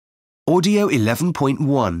Audio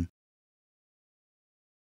 11.1.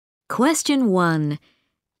 Question 1.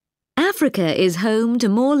 Africa is home to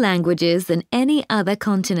more languages than any other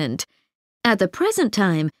continent. At the present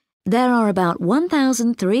time, there are about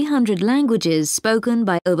 1,300 languages spoken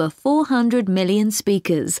by over 400 million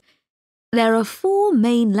speakers. There are 4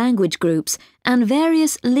 main language groups and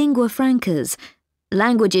various lingua francas,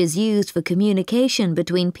 languages used for communication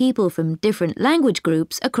between people from different language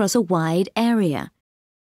groups across a wide area.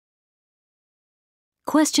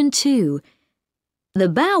 Question 2. The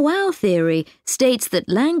Bow Wow theory states that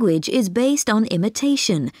language is based on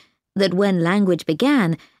imitation, that when language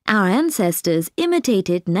began, our ancestors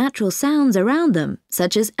imitated natural sounds around them,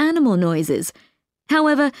 such as animal noises.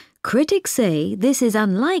 However, critics say this is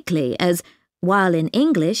unlikely as, while in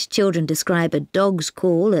English children describe a dog's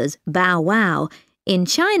call as bow wow, in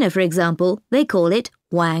China, for example, they call it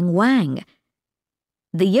wang wang.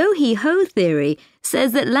 The Yo-He-Ho theory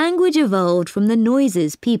says that language evolved from the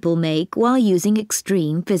noises people make while using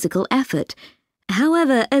extreme physical effort.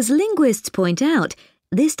 However, as linguists point out,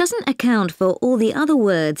 this doesn't account for all the other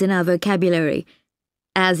words in our vocabulary.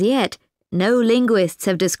 As yet, no linguists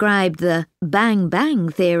have described the bang bang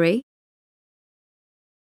theory.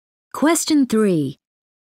 Question 3.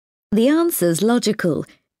 The answer's logical.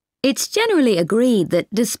 It's generally agreed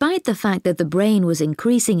that despite the fact that the brain was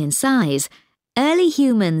increasing in size, early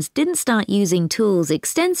humans didn't start using tools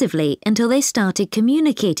extensively until they started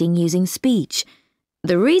communicating using speech.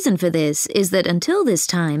 The reason for this is that until this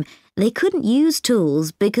time, they couldn't use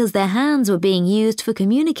tools because their hands were being used for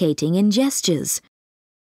communicating in gestures.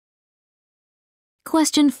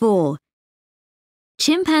 Question 4.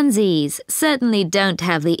 Chimpanzees certainly don't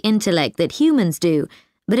have the intellect that humans do,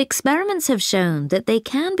 but experiments have shown that they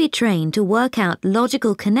can be trained to work out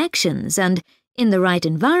logical connections and, in the right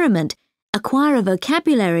environment, acquire a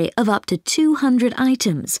vocabulary of up to 200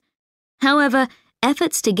 items. However,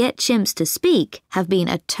 efforts to get chimps to speak have been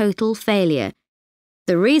a total failure.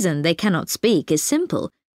 The reason they cannot speak is simple.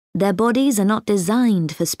 Their bodies are not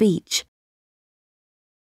designed for speech.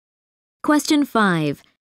 Question 5.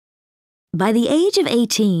 By the age of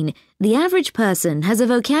 18, the average person has a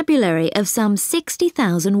vocabulary of some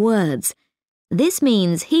 60,000 words. This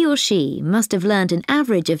means he or she must have learned an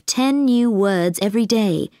average of 10 new words every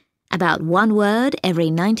day, about 1 word every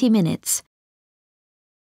 90 minutes.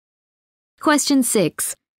 Question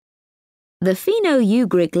 6. The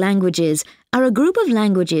Finno-Ugric languages are a group of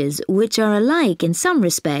languages which are alike in some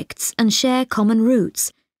respects and share common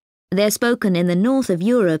roots. They're spoken in the north of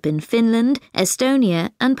Europe in Finland,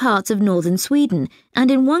 Estonia, and parts of northern Sweden, and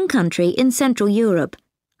in one country in Central Europe,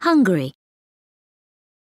 Hungary.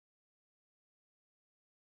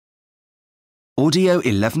 Audio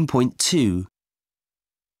 11.2.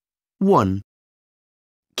 1.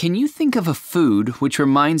 Can you think of a food which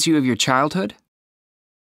reminds you of your childhood?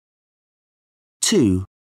 2.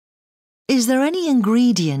 Is there any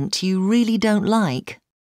ingredient you really don't like?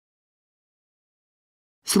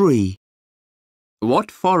 3. What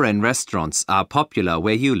foreign restaurants are popular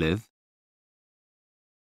where you live?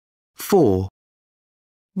 4.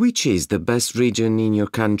 Which is the best region in your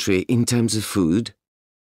country in terms of food?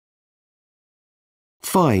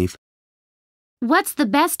 5. What's the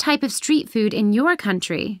best type of street food in your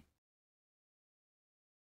country?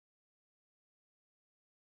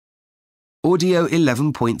 Audio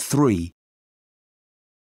 11.3.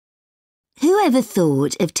 Whoever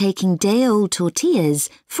thought of taking day-old tortillas,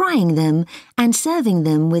 frying them, and serving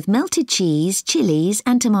them with melted cheese, chilies,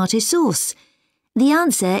 and tomato sauce? The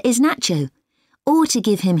answer is Nacho, or to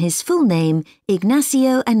give him his full name,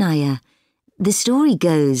 Ignacio Anaya. The story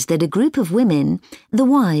goes that a group of women, the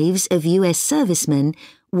wives of US servicemen,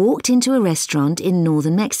 walked into a restaurant in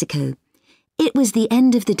northern Mexico. It was the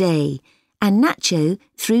end of the day, and Nacho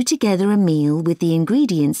threw together a meal with the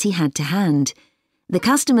ingredients he had to hand. The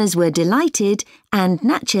customers were delighted, and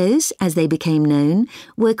nachos, as they became known,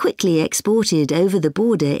 were quickly exported over the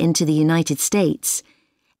border into the United States.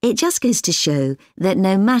 It just goes to show that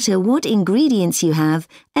no matter what ingredients you have,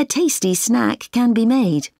 a tasty snack can be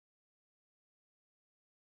made.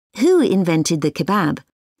 Who invented the kebab?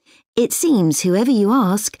 It seems whoever you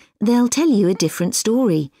ask, they'll tell you a different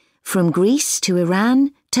story. From Greece to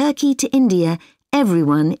Iran, Turkey to India,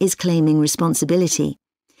 everyone is claiming responsibility.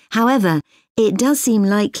 However, it does seem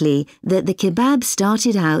likely that the kebab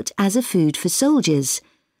started out as a food for soldiers.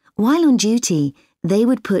 While on duty, they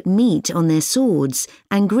would put meat on their swords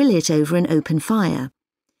and grill it over an open fire.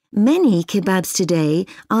 Many kebabs today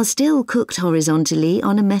are still cooked horizontally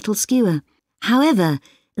on a metal skewer. However,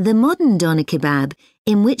 the modern doner kebab,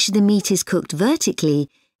 in which the meat is cooked vertically,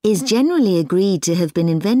 is generally agreed to have been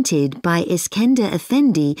invented by Iskender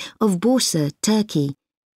Efendi of Bursa, Turkey.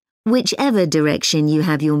 Whichever direction you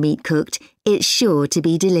have your meat cooked, it's sure to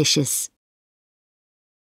be delicious.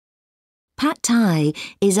 Pad Thai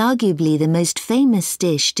is arguably the most famous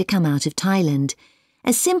dish to come out of Thailand.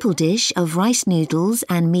 A simple dish of rice noodles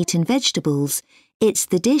and meat and vegetables, it's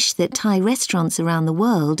the dish that Thai restaurants around the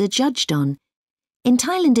world are judged on. In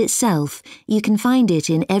Thailand itself, you can find it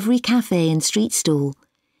in every cafe and street stall.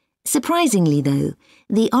 Surprisingly, though,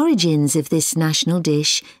 the origins of this national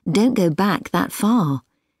dish don't go back that far.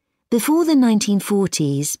 Before the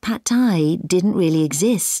 1940s, Pad Thai didn't really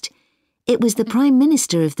exist. It was the Prime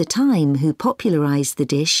Minister of the time who popularised the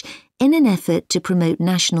dish in an effort to promote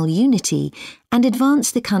national unity and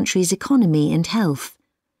advance the country's economy and health.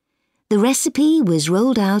 The recipe was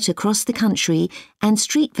rolled out across the country and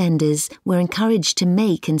street vendors were encouraged to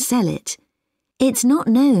make and sell it. It's not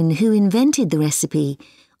known who invented the recipe,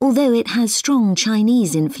 although it has strong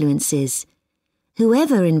Chinese influences.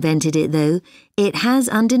 Whoever invented it, though, it has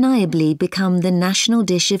undeniably become the national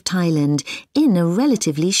dish of Thailand in a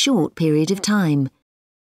relatively short period of time.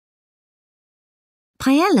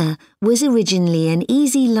 Paella was originally an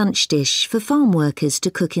easy lunch dish for farm workers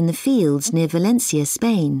to cook in the fields near Valencia,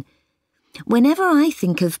 Spain. Whenever I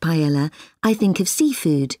think of paella, I think of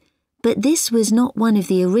seafood, but this was not one of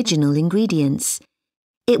the original ingredients.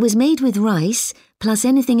 It was made with rice, plus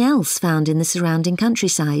anything else found in the surrounding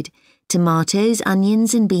countryside, tomatoes,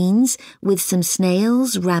 onions and beans, with some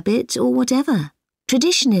snails, rabbit or whatever.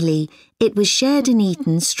 Traditionally, it was shared and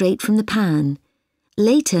eaten straight from the pan.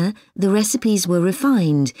 Later, the recipes were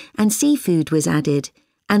refined and seafood was added,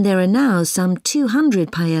 and there are now some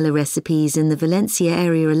 200 paella recipes in the Valencia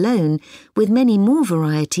area alone, with many more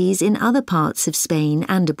varieties in other parts of Spain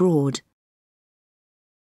and abroad.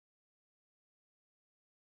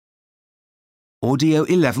 Audio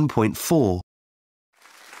 11.4.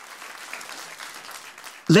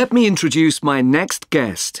 Let me introduce my next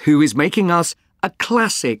guest, who is making us a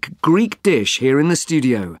classic Greek dish here in the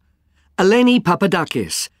studio. Eleni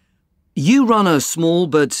Papadakis. You run a small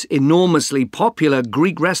but enormously popular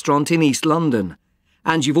Greek restaurant in East London.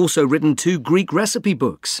 And you've also written 2 Greek recipe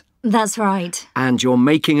books. That's right. And you're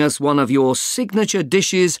making us one of your signature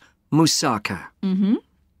dishes, moussaka.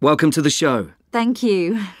 Welcome to the show. Thank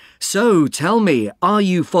you. So, tell me, are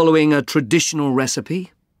you following a traditional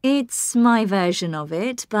recipe? It's my version of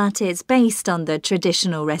it, but it's based on the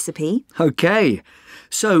traditional recipe. OK.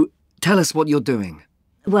 So, tell us what you're doing.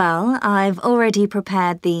 Well, I've already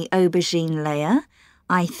prepared the aubergine layer.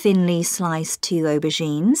 I thinly sliced 2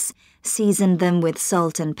 aubergines, seasoned them with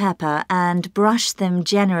salt and pepper, and brushed them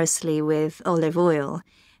generously with olive oil.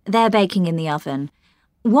 They're baking in the oven.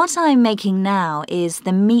 What I'm making now is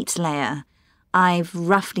the meat layer. I've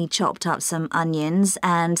roughly chopped up some onions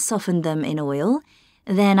and softened them in oil.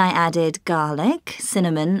 Then I added garlic,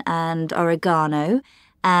 cinnamon and oregano,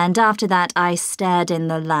 and after that I stirred in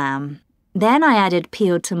the lamb. Then I added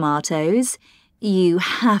peeled tomatoes. You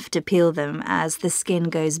have to peel them as the skin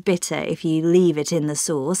goes bitter if you leave it in the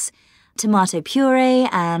sauce, tomato puree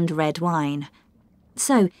and red wine.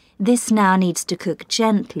 So this now needs to cook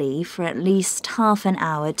gently for at least half an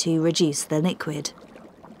hour to reduce the liquid.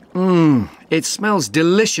 It smells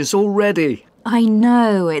delicious already. I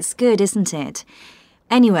know, it's good, isn't it?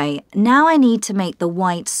 Anyway, now I need to make the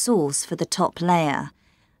white sauce for the top layer.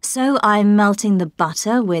 So I'm melting the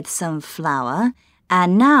butter with some flour,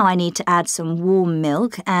 and now I need to add some warm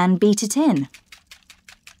milk and beat it in.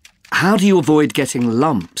 How do you avoid getting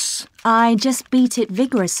lumps? I just beat it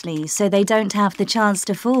vigorously so they don't have the chance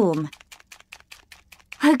to form.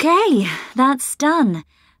 OK, that's done.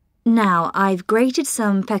 Now, I've grated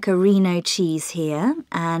some pecorino cheese here,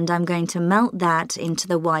 and I'm going to melt that into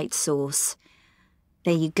the white sauce.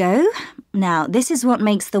 There you go. Now, this is what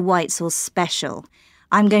makes the white sauce special.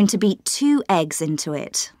 I'm going to beat 2 eggs into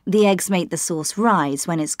it. The eggs make the sauce rise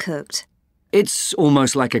when it's cooked. It's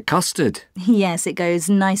almost like a custard. Yes, it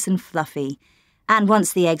goes nice and fluffy. And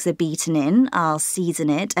once the eggs are beaten in, I'll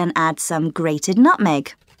season it and add some grated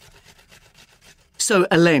nutmeg. So,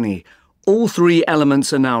 Eleni, all 3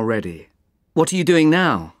 elements are now ready. What are you doing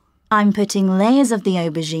now? I'm putting layers of the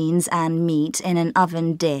aubergines and meat in an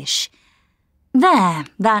oven dish. There,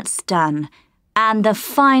 that's done. And the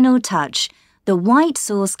final touch, the white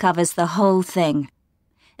sauce covers the whole thing.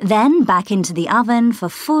 Then back into the oven for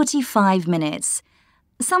 45 minutes.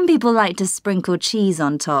 Some people like to sprinkle cheese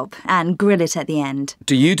on top and grill it at the end.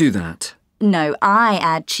 Do you do that? No, I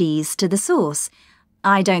add cheese to the sauce.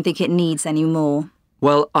 I don't think it needs any more.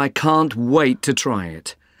 Well, I can't wait to try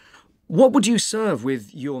it. What would you serve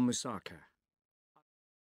with your moussaka?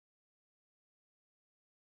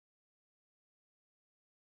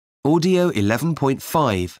 Audio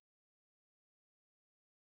 11.5.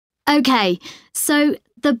 OK, so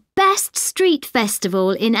the best street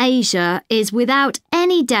festival in Asia is without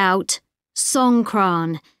any doubt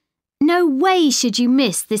Songkran. No way should you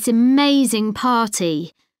miss this amazing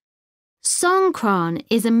party. Songkran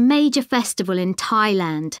is a major festival in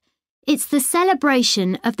Thailand. It's the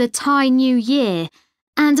celebration of the Thai New Year,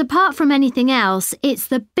 and apart from anything else, it's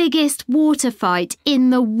the biggest water fight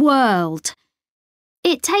in the world.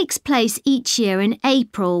 It takes place each year in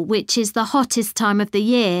April, which is the hottest time of the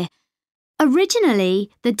year. Originally,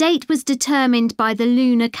 the date was determined by the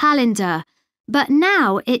lunar calendar, but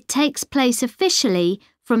now it takes place officially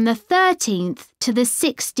from the 13th to the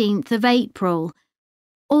 16th of April.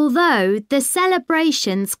 Although the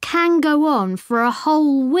celebrations can go on for a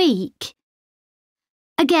whole week.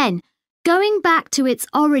 Again, going back to its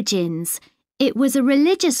origins, it was a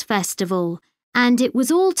religious festival, and it was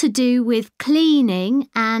all to do with cleaning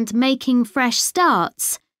and making fresh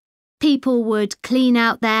starts. People would clean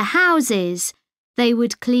out their houses, they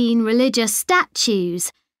would clean religious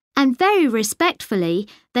statues, and very respectfully,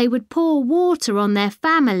 they would pour water on their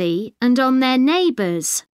family and on their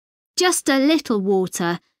neighbours. Just a little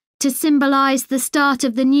water to symbolise the start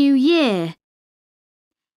of the new year.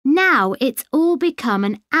 Now it's all become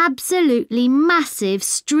an absolutely massive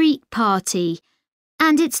street party,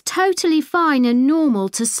 and it's totally fine and normal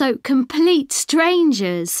to soak complete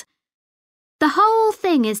strangers. The whole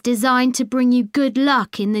thing is designed to bring you good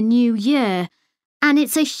luck in the new year, and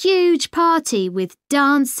it's a huge party with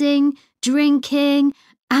dancing, drinking,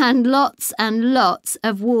 and lots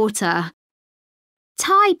of water.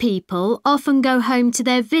 Thai people often go home to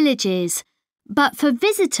their villages, but for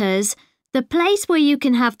visitors, the place where you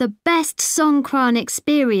can have the best Songkran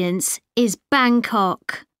experience is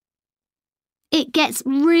Bangkok. It gets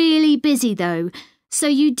really busy though, so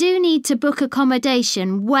you do need to book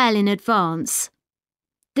accommodation well in advance.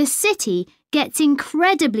 The city gets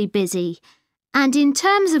incredibly busy, and in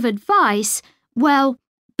terms of advice, well,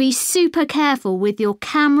 be super careful with your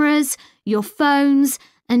cameras, your phones,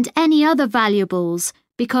 and any other valuables,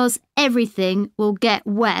 because everything will get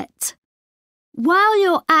wet. While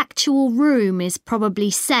your actual room is probably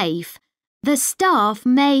safe, the staff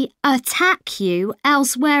may attack you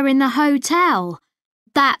elsewhere in the hotel.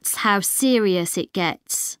 That's how serious it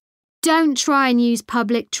gets. Don't try and use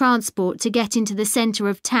public transport to get into the centre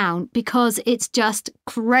of town because it's just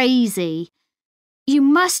crazy. You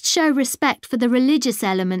must show respect for the religious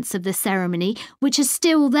elements of the ceremony, which are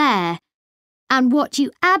still there. And what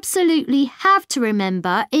you absolutely have to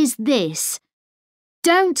remember is this.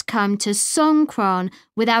 Don't come to Songkran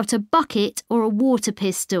without a bucket or a water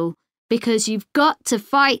pistol, because you've got to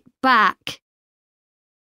fight back.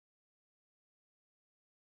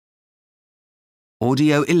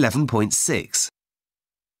 Audio 11.6.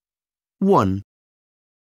 1,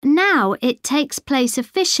 Now it takes place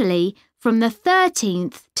officially from the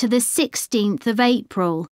 13th to the 16th of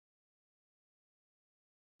April.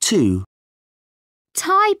 2,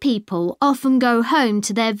 Thai people often go home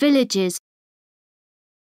to their villages.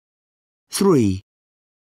 3,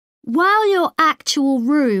 While your actual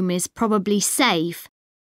room is probably safe,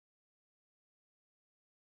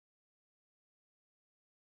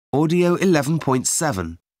 Audio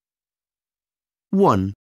 11.7.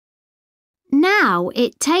 1, now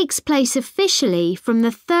it takes place officially from the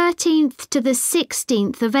 13th to the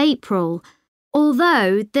 16th of April,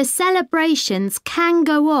 although the celebrations can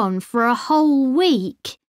go on for a whole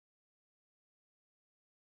week.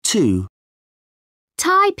 2,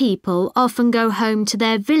 Thai people often go home to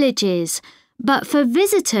their villages, but for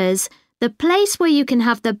visitors, the place where you can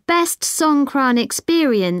have the best Songkran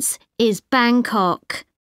experience is Bangkok.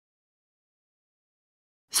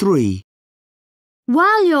 3,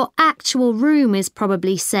 While your actual room is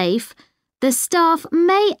probably safe, the staff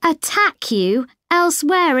may attack you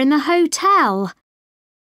elsewhere in the hotel.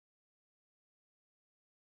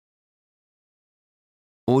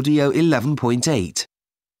 Audio 11.8.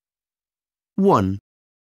 1,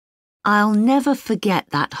 I'll never forget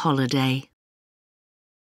that holiday.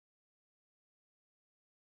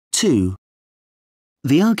 2,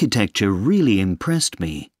 The architecture really impressed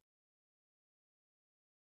me.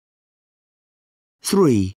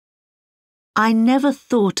 3, I never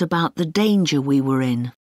thought about the danger we were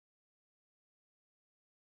in.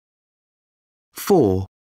 4,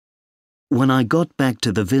 When I got back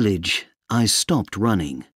to the village, I stopped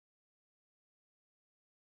running.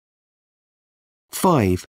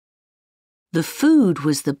 5, The food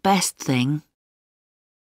was the best thing.